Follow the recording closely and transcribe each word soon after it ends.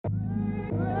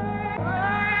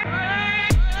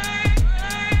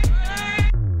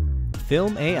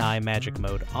fylm.ai Magic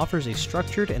Mode offers a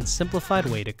structured and simplified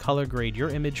way to color grade your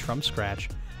image from scratch,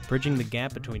 bridging the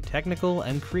gap between technical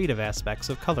and creative aspects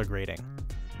of color grading.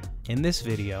 In this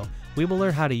video, we will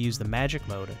learn how to use the Magic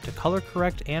Mode to color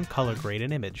correct and color grade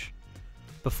an image.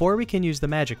 Before we can use the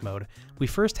Magic Mode, we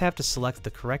first have to select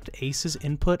the correct ACES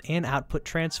input and output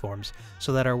transforms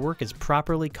so that our work is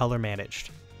properly color managed.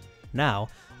 Now,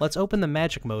 let's open the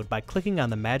Magic Mode by clicking on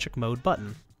the Magic Mode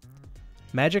button.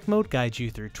 Magic Mode guides you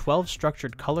through 12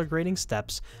 structured color grading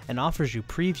steps and offers you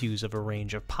previews of a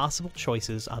range of possible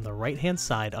choices on the right-hand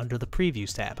side under the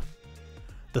Previews tab.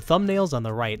 The thumbnails on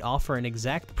the right offer an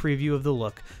exact preview of the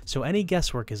look, so any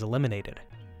guesswork is eliminated.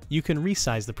 You can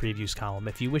resize the Previews column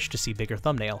if you wish to see bigger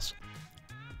thumbnails.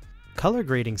 Color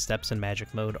grading steps in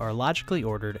Magic Mode are logically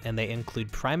ordered, and they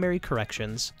include primary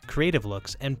corrections, creative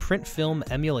looks, and print film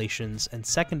emulations and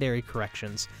secondary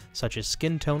corrections such as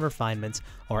skin tone refinements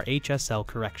or HSL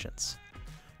corrections.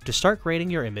 To start grading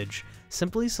your image,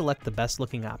 simply select the best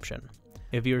looking option.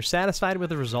 If you are satisfied with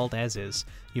the result as is,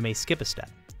 you may skip a step.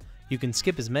 You can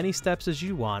skip as many steps as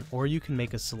you want, or you can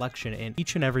make a selection in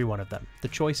each and every one of them. The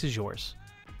choice is yours.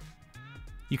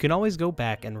 You can always go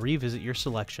back and revisit your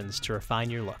selections to refine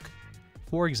your look.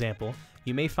 For example,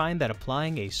 you may find that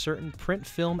applying a certain print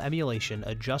film emulation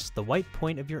adjusts the white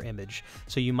point of your image,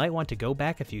 so you might want to go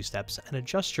back a few steps and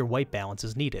adjust your white balance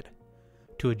as needed.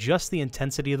 To adjust the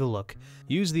intensity of the look,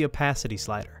 use the opacity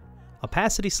slider.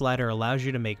 Opacity slider allows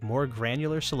you to make more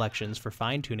granular selections for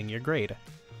fine-tuning your grade.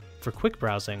 For quick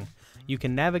browsing, you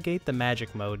can navigate the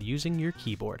Magic Mode using your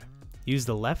keyboard. Use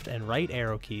the left and right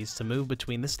arrow keys to move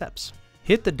between the steps.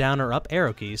 Hit the down or up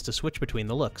arrow keys to switch between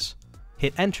the looks.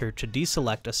 Hit Enter to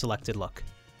deselect a selected look.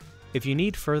 If you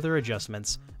need further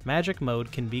adjustments, Magic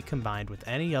Mode can be combined with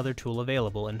any other tool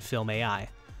available in fylm.ai.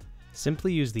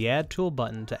 Simply use the Add Tool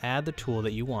button to add the tool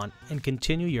that you want and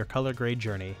continue your color grade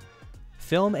journey.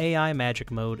 fylm.ai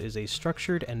Magic Mode is a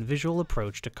structured and visual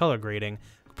approach to color grading,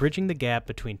 bridging the gap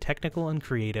between technical and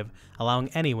creative, allowing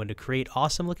anyone to create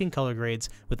awesome looking color grades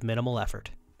with minimal effort.